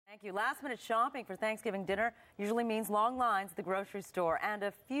Thank you. Last-minute shopping for Thanksgiving dinner usually means long lines at the grocery store and a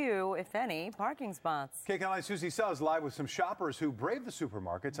few, if any, parking spots. KCAL9 Susie Sell is live with some shoppers who brave the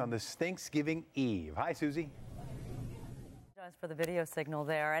supermarkets on this Thanksgiving Eve. Hi, Susie. For the video signal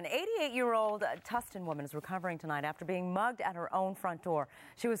there. An 88-year-old Tustin woman is recovering tonight after being mugged at her own front door.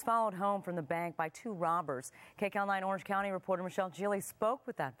 She was followed home from the bank by two robbers. KCAL9 Orange County reporter Michelle Gilly spoke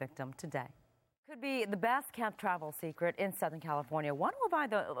with that victim today. Could be the best kept travel secret in Southern California. Want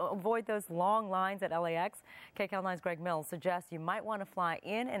to avoid those long lines at LAX? KCAL9's Greg Mills suggests you might want to fly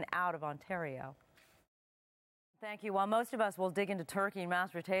in and out of Ontario. Thank you. While most of us will dig into turkey and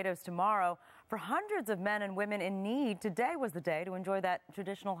mashed potatoes tomorrow, for hundreds of men and women in need, today was the day to enjoy that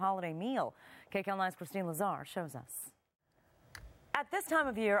traditional holiday meal. KCAL9's Christine Lazar shows us. At this time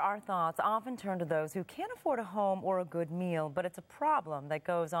of year, our thoughts often turn to those who can't afford a home or a good meal, but it's a problem that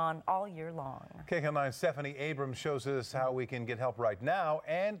goes on all year long. KCAL9's Stephanie Abrams shows us how we can get help right now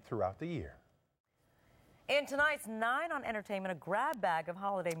and throughout the year. In tonight's 9 on Entertainment, a grab bag of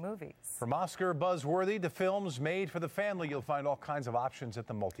holiday movies. From Oscar buzzworthy to films made for the family, you'll find all kinds of options at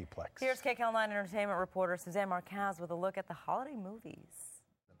the multiplex. Here's KCAL9 Entertainment reporter Suzanne Marquez with a look at the holiday movies.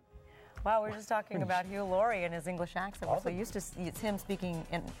 Wow, we were just talking about Hugh Laurie and his English accent. We're so used to it's him speaking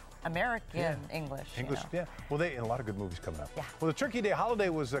in American English. Yeah. Well, a lot of good movies coming up. Yeah. Well, the Turkey Day holiday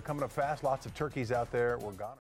was coming up fast. Lots of turkeys out there. We're gone.